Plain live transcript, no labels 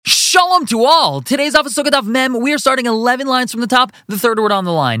Shalom to all! Today's daf is Sukkah daf Mem. We are starting 11 lines from the top, the third word on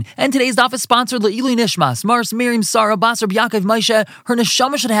the line. And today's daf is sponsored Le'ilui Nishmas, Mars, Miriam, Sarah, Basar, Yaakov, Moshe. Her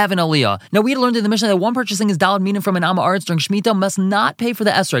neshama should have an aliyah. Now, we had learned in the Mishnah that one purchasing his dalad minim from an Am Haaretz during Shemitah must not pay for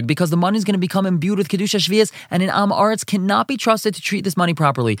the esrog because the money is going to become imbued with Kedusha Shvius, and an Am Haaretz cannot be trusted to treat this money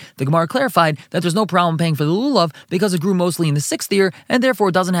properly. The Gemara clarified that there's no problem paying for the lulav because it grew mostly in the 6th year, and therefore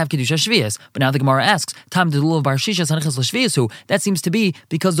it doesn't have Kedusha Shvius. But now the Gemara asks, Tam de lulav bar shishas hanichas l'shviusu. That seems to be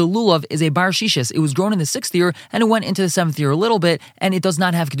because the lulav is a bar shishas. It was grown in the 6th year, and it went into the 7th year a little bit, and it does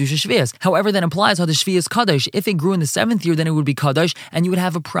not have Kedusha Shvius. However, that implies how the Shvius Kadosh. If it grew in the 7th year, then it would be Kadosh, and you would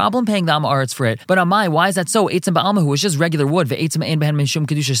have a problem paying the Am Haaretz for it. But Amai, why is that so? Eitzim ba'alma, who is just regular wood, ve'eitzim ein behen mishum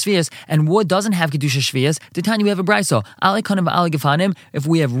Kedusha Shvius, and wood doesn't have Kedusha Shvius. Titani, we have a brayso. Ali kanim v'ali gefanim, if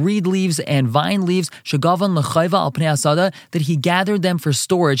we have reed leaves and vine leaves, shagavan l'chayva al pnei asada, that he gathered them for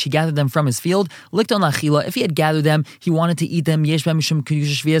storage, he gathered them from his field, likton lachila, if he had gathered them, he wanted to eat them, yesh behen mishum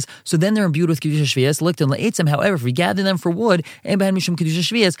Kedusha Shvius, so then they're imbued with Kedusha Shvius, likton la'eitzim, however, if we gather them for wood, ein behen mishum Kedusha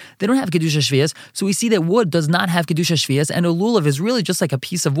Shvius, they don't have Kedusha Shvius, so we see that wood does not have Kedusha Shvius, and a lulav is really just like a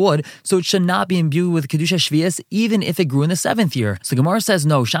piece of wood, so it should not be imbued with Kedusha Shvius, even if it grew in the 7th year. So Gemara says,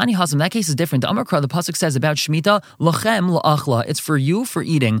 no, Shani Hasam, that case is different. The Amakra, the Pasuk says about Shemitah, Lachem la'achla, it's for you for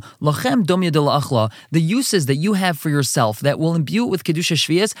eating. Lachem domya de la'achla, the uses that you have for yourself that will imbue it with Kedusha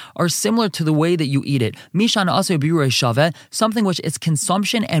Shvius are similar to the way that you eat it. Mishan asay biurei shaveh, something which its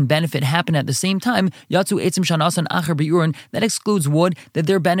consumption and benefit happen at the same time. Yatzu etzim shanasan acher biurin, that excludes wood, that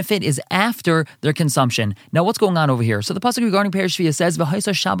their benefit is after their consumption. Now, what's going on over here? So the pasuk regarding Perish Shvius says,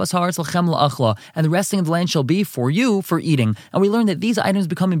 "V'haisa Shabbos haaretz lachem la'achla," and the resting of the land shall be for you for eating. And we learned that these items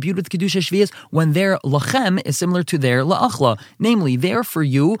become imbued with Kedusha Shvius when their lachem is similar to their la'achla, namely, they're for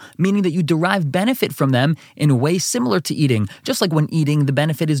you, meaning that you derive benefit from them in a way similar to eating. Just like when eating, the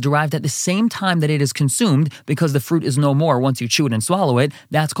benefit is derived at the same time that it is consumed, because the fruit is no more once you chew it and swallow it.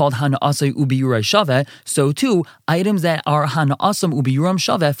 That's called hana'asay ubiyurei shaveh. So too, items that are hana'asam ubiyuram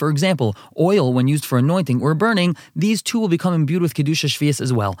shaveh, for example, oil when used for anointing or burning, these too will become imbued with Kedusha Shvius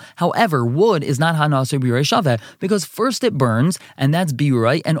as well. However, wood is not hana'asay ubiyurei shaveh, because first it burns, and that's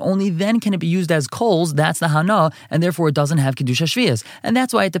biurai, and only then can it be used as coals, that's the hana, and therefore it doesn't have Kedusha Shvius. And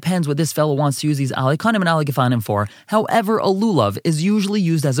that's why it depends what this fellow wants to use these alikanim and aligefanim for. However, a lulav is usually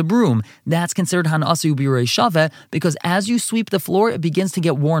used as a broom. That's considered hana'asay ubiyurei shaveh, because as you sweep the floor, it begins to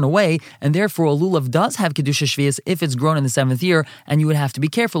get worn away, and therefore a lulav does have Kedusha Shvius if it's grown in the 7th year, and you would have to be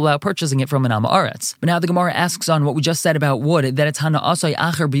careful about purchasing it from an Am Haaretz. But now the Gemara asks on what we just said about wood, that it's hana'asay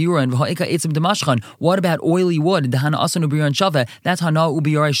acher biurin v'ha'ika etzim demashchan. What about oily wood? The hana'asay ubiyurin shaveh, that's hana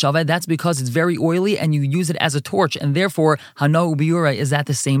ubiyurei shaveh. That's because it's very oily and you use it as a torch, and therefore hana ubiyurei is at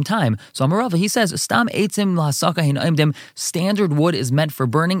the same time. So Amarava, he says, stam etzim lahasaka hinaimdim, standard wood is meant for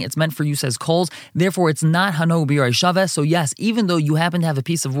burning, it's meant for use as coals, therefore it's not hana ubiyurei shaveh. So yes, even though you happen to have a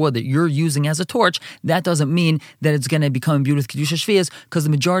piece of wood that you're using as a torch, that doesn't mean that it's going to become imbued with Kedusha Shvius, because the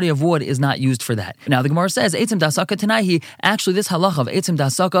majority of wood is not used for that. Now the Gemara says, etzim dasaka tanaihi, actually this halacha of etzim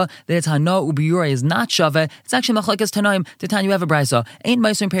dasaka, that it's hana ubiyurei is not shaveh, it's actually machlekes tanaim. Titani, you have a brayso. Ain't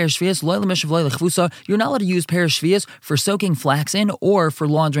meiser perish shvius, loy lemishav loy lechvusa. You're not allowed to use perish shvius for soaking flax in or for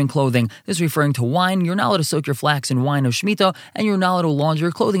laundering clothing. This is referring to wine. You're not allowed to soak your flax in wine of Shemitah, and you're not allowed to launder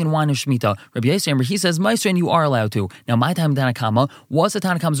your clothing in wine of Shemitah. Rabbi Yisrael, he says, meiser, and you are allowed to. Now, my time Tanakama, what's the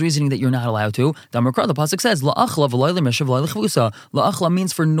Tanakama's reasoning that you're not allowed to? The pasuk says, la'achla v'loy lemishav loy lechvusa. La'achla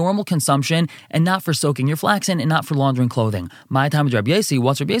means for normal consumption and not for soaking your flax in and not for laundering clothing. My time with Rabbi Yisrael,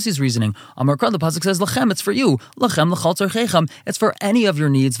 what's Rabbi Yisrael's reasoning? The pasuk says, lachem, it's for you. Lachem l'chal tzarchechem, it's for any of your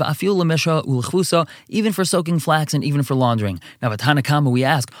needs, va'afil lemisha ulechvusa, even for soaking flax and even for laundering. Now, the Tanakama, we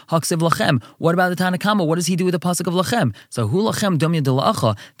ask, haksiv lachem, what about the Tanakama? What does he do with the pasuk of lachem? So, hu lachem domya de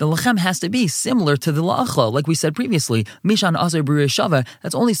la'achla, the lachem has to be similar to the la'achla, like we said previously. Mishan asay biurei shaveh,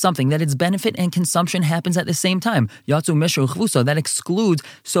 that's only something that its benefit and consumption happens at the same time. Yatzu misha ulechvusa, that excludes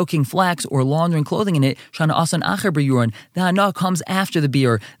soaking flax or laundering clothing in it. Shana asan acher biurin, the hana comes after the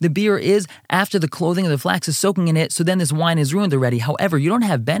beer. The beer is after the clothing of the flax is soaking in it, so then this wine is ruined already. However, you don't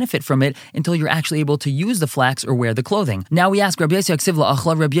have benefit from it until you're actually able to use the flax or wear the clothing. Now we ask Rabbi Yossi, Aksiv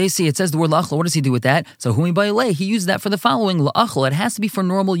la'achla, Rabbi Yossi, it says the word la'achla, what does he do with that? So humi ba'ilei, he uses that for the following, la'achla, it has to be for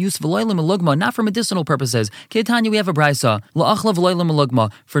normal use, v'loilim alugma, not for medicinal purposes. Ketanya, we have a braysa, la'achla v'loilim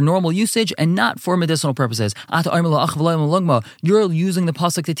alugma, for normal usage and not for medicinal purposes. Ata oimer la'achla v'loilim alugma, you're using the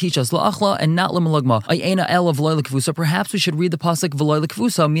pasuk to teach us la'achla and not limalugma. Ayena el v'loilim kvusa, perhaps we should read the pasuk v'loilim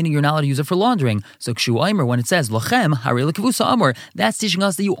kvusa, meaning you're not allowed to use it for laundering. So kshu oimer, when it says lachem hari lekvusa amor, that's teaching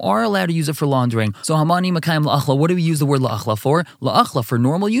us that you are allowed to use it for laundering. So hamani makayim la'achla, what do we use the word la'achla for? La'achla for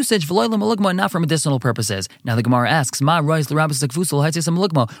normal usage, v'loilim malugma, not for medicinal purposes. Now the Gemara asks, ma rais l'rabbis lekvusa l'haitzis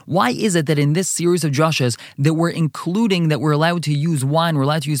malugma. Why is it that in this series of drashas that we're including that we're allowed to use use wine, we're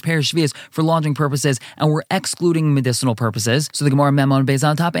allowed to use Pear Shvius for laundering purposes, and we're excluding medicinal purposes. So the Gemara Mem on Beis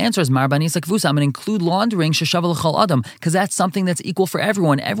on top answers, Mar Banisa Kvusa, I'm going to include laundering Sheshav L'chol Adam, because that's something that's equal for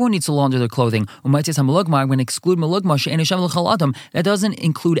everyone. Everyone needs to launder their clothing. I'm going to exclude Malugma She'en Sheshav L'chol Adam. That doesn't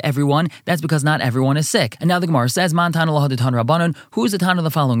include everyone. That's because not everyone is sick. And now the Gemara says, Man Tana Lahad Tan Rabbanon, who is the Tana of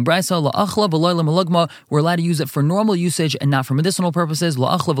the following Brisa? La'achla v'loy Malugma, we're allowed to use it for normal usage and not for medicinal purposes.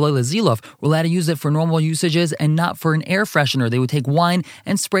 La'achla v'loy Zilov, we're allowed to use it for normal usages and not for an air freshener. They would take wine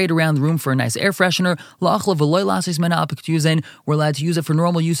and spray it around the room for a nice air freshener. La'achla v'loy Lasis Mena Apictuzin, we're allowed to use it for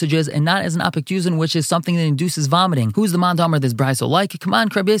normal usages and not as an apictuzin, which is something that induces vomiting. Who's the man damar this brisa like? Come on,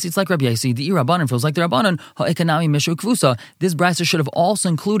 Rabbi Yasi, it's like Rabbi Yasi. The Rabbanon feels like the Rabbanon. Ha'ekanami mishu kvusa. This brisa should have also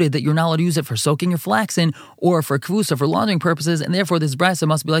included that you're not allowed to use it for soaking your flax in or for kvusa, for laundering purposes, and therefore this brisa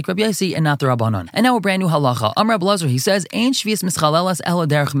must be like Rabbi Yasi and not the Rabbanon. And now a brand new halacha. Amar Blazer, he says, Ein shvius mischalelas ela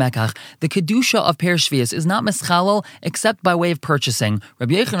derech mekach. The kedusha of Pear Shvius is not mischalel except by way of purchasing.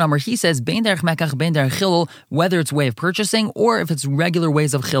 Rabbi Yechon Amar, he says, bein derech mekach, bein derech chilul, whether it's way of purchasing or if it's regular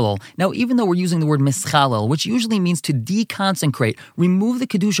ways of chilul. Now, even though we're using the word mischalel, which usually means to deconsecrate, remove the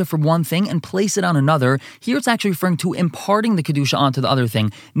kedusha from one thing and place it on another, here it's actually referring to imparting the kedusha onto the other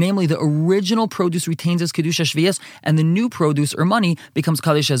thing. Namely, the original produce retains its kedusha shvius, and the new produce or money becomes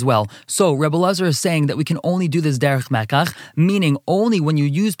kaddish as well. So, Rebbe Lazar is saying that we can only do this derech mekach, meaning only when you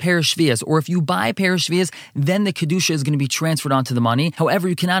use Pear Shvius, or if you buy Pear Shvius, then the kedusha is going to be transferred onto the money. However,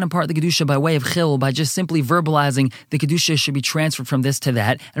 you cannot impart the kedusha by way of chil, by just simply verbalizing the kedusha should be transferred from this to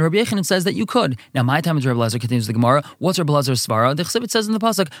that. And Rabbi Yechanan says that you could. Now, my time is Rebbe Lazar, continues the Gemara. What's Rebbe Lazar's svara? The Chsibit says in the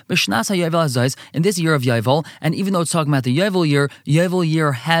pasuk, B'shnas ha'yovel hazayis, in this year of Yovel, and even though it's talking about the Yovel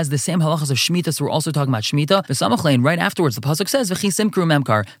year has the same halachas of Shemitah, so we're also talking about Shemitah. V'samachlein, right afterwards, the pasuk says, V'chisimkru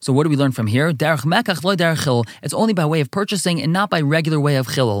memkar. So what do we learn from here? Derech mekach lo derech chil. It's only by way of purchasing and not by regular way of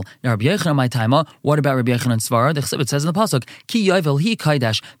chilul. Now, Rabbi Yechanan, my time, what about Rabbi Yechanan's svara? The Chsibit says in the pasuk, Ki Yovel hi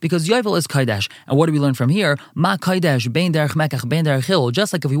kaidesh, because Yovel is kaidesh. And what do we learn from here? Ma kaidesh bein derech mekach bein derech chil.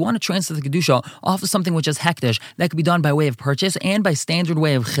 Just like if we want to transfer the kedusha off of something which is hekdesh, that could be done by way of purchase and by standard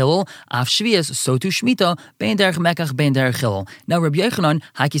way of chilul. Af shvius, so to shmita bein derech mekach bein derech chilul. Now, Rabbi Yechanan,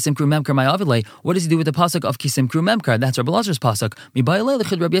 ha kisimkru memkar ma'avidle. What does he do with the pasuk of kisimkru memkar? That's Rabbi Lazar's pasuk. Mi ba'ilei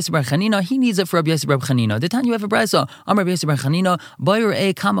lechid Rabbi Yossi bar Chanina. He needs it for Rabbi Yossi bar Chanina. The time you have a brisa, Rabbi Yossi bar Chanina, bayur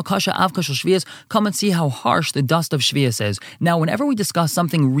e kama kasha av kasha shvius. Come and see how harsh the dust of shvius is. Now, whenever we discuss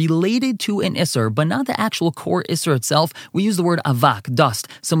something related to an isser, but not the actual core isser itself, we use the word avak, dust,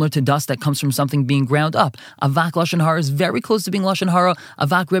 similar to dust that comes from something being ground up. Avak lashon hara is very close to being lashon hara.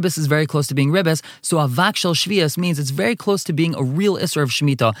 Avak ribis is very close to being ribis. So avak shel shvius means it's very close to being a real isser of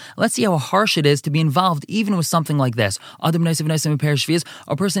shmita. Let's see how harsh it is to be involved even with something like this. Adam neisav neisav Pear Shvius.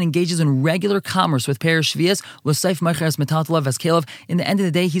 A person engages in regular commerce with Pear Shvius. L'seif meicheres metaltalav as kalev. In the end of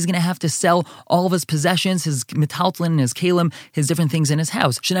the day, he's going to have to sell all of his possessions, his metaltlin, his kalim, his different things in his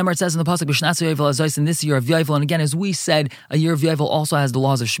house. Shenemar, it says in the pasuk b'shnas yovel azos, in this year of Yovel, and again, as we said, a year of Yovel also has the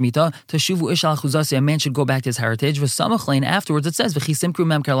laws of Shemitah. Teshuvu ish al chuzasi, a man should go back to his heritage. V'samachlein, afterwards it says v'chisimkru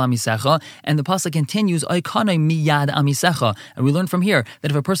memkar lamisecha, and the pasuk continues oikanoi miyad amisecha, and we learn from here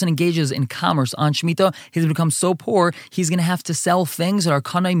that if a person engages in commerce on Shemitah, he's become so poor, he's going to have to sell things that are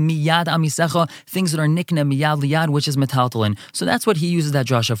kanoi miyad amisecha, things that are nikna miyad liyad, which is metaltalin. So that's what he uses that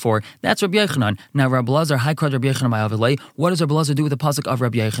drasha for. That's Rabbi Yechanan. Now Rabbi Lazar, high card Rabbi Yechanan ma'avilei. What does Rabbi Lazar do with the pasuk of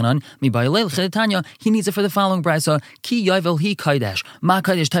Rabbi Yechanan? Mi ba'ilei l'chedetanya. He needs it for the following brisa: Ki yovel hi kaidesh. Ma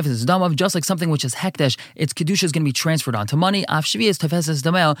kaidesh tefes damav. Just like something which is hekdesh, its kedusha is going to be transferred onto money. Af shvius tefes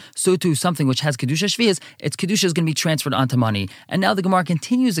damel. So too, something which has kedusha shvius, its kedusha is going to be transferred onto money. And now the Gemara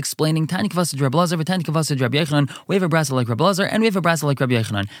continues explaining Tani kavasad Rabbi Lazar, Tani kavasad Rabbi Yechanan. We have a brasa like Rabbi Lazar, and we have a brasa like Rabbi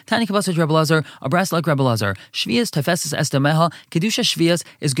Yechanan. Tani kavasad Rabbi Lazar, a brasa like Rabbi Lazar. Shvius tefes estameha. Kedusha shvius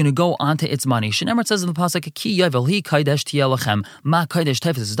is going to go onto its money. Shenemar says in the pasuk, Ki yovel hi kaidesh tiyelachem. Ma kaidesh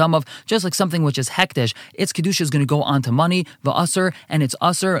tefes damav. Just like something which is hekdesh, its kedusha is going to go onto money. Va'aser, and it's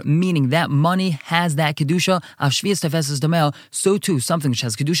aser, meaning that money has that kedusha. Av shvius tefes damel. So too, something which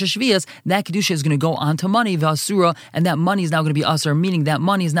has kedusha shvius, that kedusha is going to go onto money. Va'asura, and that money is now going to be aser, meaning that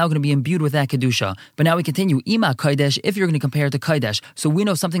money is now going to be imbued with that kedusha. But now we continue. Ima kaidesh, if you're going to compare it to kaidesh, so we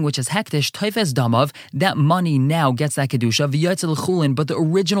know something which is hekdesh tefes damav. That money now gets that kedusha. V'yotzel chulin, but the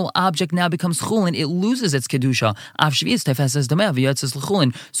original object now becomes chulin. It loses its kedusha. Av shvius tefes damel v'yotzel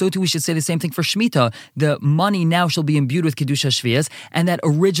chulin. So too, we should say the same thing for Shemitah. The money now shall be imbued with kedusha shvius, and that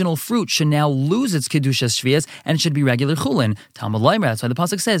original fruit should now lose its kedusha shvius, and it should be regular chulin. Talmud Leimer, that's why the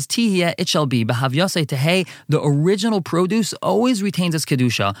pasuk says, Tihiyeh, it shall be, b'hav yasei tehei, the original produce always retains its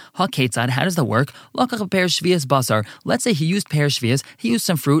kedusha. Ha-ketzad, how does that work? Lakach Pear Shvius basar. Let's say he used Pear Shvius, he used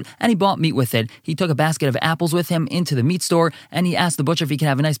some fruit, and he bought meat with it. He took a basket of apples with him into the meat store, and he asked the butcher if he could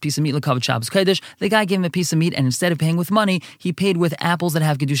have a nice piece of meat, l'kavod Shabbos Kodesh. The guy gave him a piece of meat, and instead of paying with with money, he paid with apples that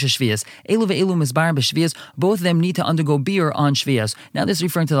have Kedusha Shvias. Elu ve'elu misbarim b'Shvias, both of them need to undergo beer on Shvias. Now this is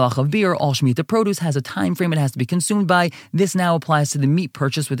referring to the halacha of beer. All Shemitah produce has a time frame it has to be consumed by. This now applies to the meat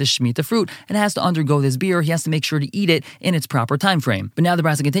purchased with this Shemitah fruit. It has to undergo this beer. He has to make sure to eat it in its proper time frame. But now the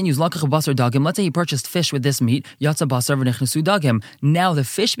brisa continues, Lakach basar dagim. Let's say he purchased fish with this meat. Yatsa basar v'nechnesu dagim. Now the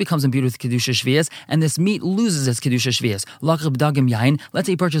fish becomes imbued with Kedusha Shvias, and this meat loses its Kedusha Shvias. Lakach b'dagim yain. Let's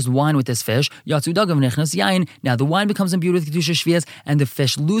say he purchased wine with this fish. Yatsu dagim v'nechnes yain. Now the wine becomes imbued with Kedusha Shvias, and the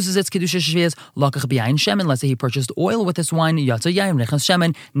fish loses its Kedusha Shvias. Lakach b'yain shemen. Let's say he purchased oil with this wine. Yatsa yain v'nechnes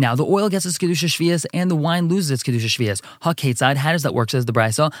shemen. Now the oil gets its Kedusha Shvias, and the wine loses its Kedusha Shvias. Ha-ketzad, how does that work, says the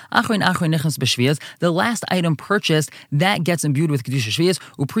brisa? Achrin nechnes b'shvias. The last item purchased, that gets imbued with Kedusha Shvias.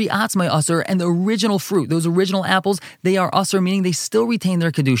 Upri atzmai asur, and the original fruit, those original apples, they are asur, meaning they still retain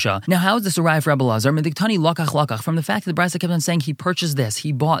their Kedusha. Now how does this arrive for Rebbe Lazar? Mediktani lakach. From the fact that the brisa kept on saying he purchased this,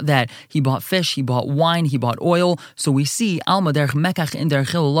 he bought that, he bought fish, he bought wine, he bought oil. So we see alma derech mekach in derech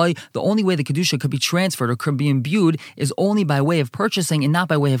chilulai. The only way the Kedusha could be transferred or could be imbued is only by way of purchasing and not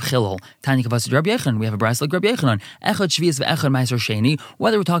by way of chilul. Tani kavas Rabbi Yochanan. We have a brisa like Rabbi Yochanan. Echad shvias ve'echad ma'aser sheni.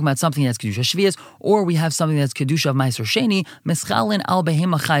 Whether we're talking about something that's Kedusha shvias or we have something that's Kedusha of ma'aser sheni, mischalin al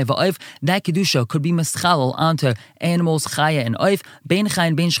behema chaya va'oif. That Kedusha could be mischalal onto animals chaya and oif, bein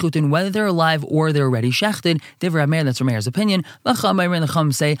chayin bein shchutin, whether they're alive or they're already shechted. Divrei Rameir, that's Rameir's opinion. V'chamayr and the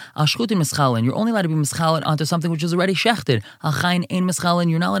Chum say al shchutin mischalin. You're only allowed to be mischalin onto something which is already shechted. Al chayin ein mischalin.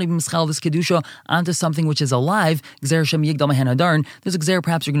 You're not allowed to be mischal this Kedusha onto something which is alive. Gzer shem yigdal mehen hadarn. There's a gzer,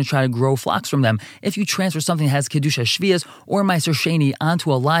 perhaps you're going to try to grow flocks from them. If you transfer something that has Kedusha shvias or ma'aser sheni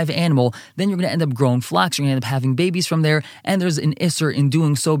onto a live animal, then you're going to end up growing flocks. You're going to end up having babies from there, and there's an isser in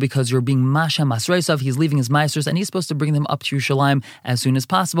doing so because you're being masha masreisav. He's leaving his maasers, and he's supposed to bring them up to Yerushalayim as soon as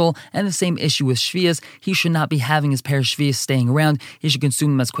possible. And the same issue with shvias. He should not be having his pair of shvias staying around. He should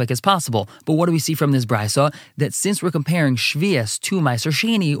consume them as quick as possible. But what do we see from this brisa? That since we're comparing shvias to ma'aser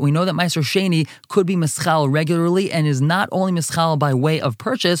sheni, we know that ma'aser sheni could be mischal regularly and is not only mischal by way of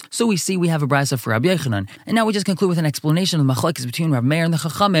purchase. So we see we have a brisa for Rabbi Yochanan. And now we just conclude with an explanation of the machlekes between Rabbi Meir and the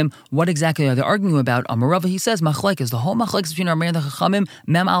Chachamim. What exactly are they arguing about? Amarava, he says, machlekes, the whole machlekes between Rabbi Meir and the Chachamim,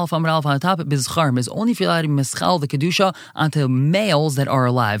 mem aleph amud aleph on the top, bizcharim, is only if you're allowed to mischal the Kedusha onto males that are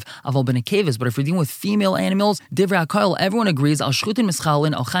alive. Aval ben akevis, but if you're dealing with female animals, divrei hakol, everyone agrees, al shchutin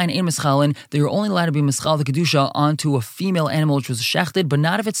mischalin, al chayin ein mischalin, that you're only allowed to be mischal the Kedusha onto a female animal which was shechted, but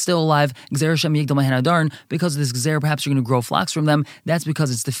not if it's still alive, gzer shem yigdal mehen hadarn, because of this gzer, perhaps you're going to grow flocks from them. That's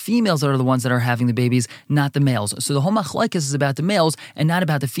because it's the females that are the ones that are having the babies, not the males. So the whole machlekes is about the males and not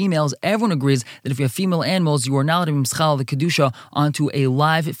about the females. Everyone agrees that if you have female animals, you are not allowed to be mischal the Kedusha onto a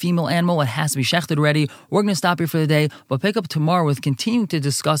live female animal. It has to be shechted already. We're going to stop here for the day, but pick up tomorrow with continuing to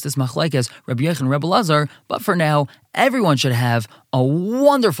discuss this machlekes, Rabbi Yochanan and Rebbe Lazar. But for now, everyone should have a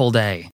wonderful day.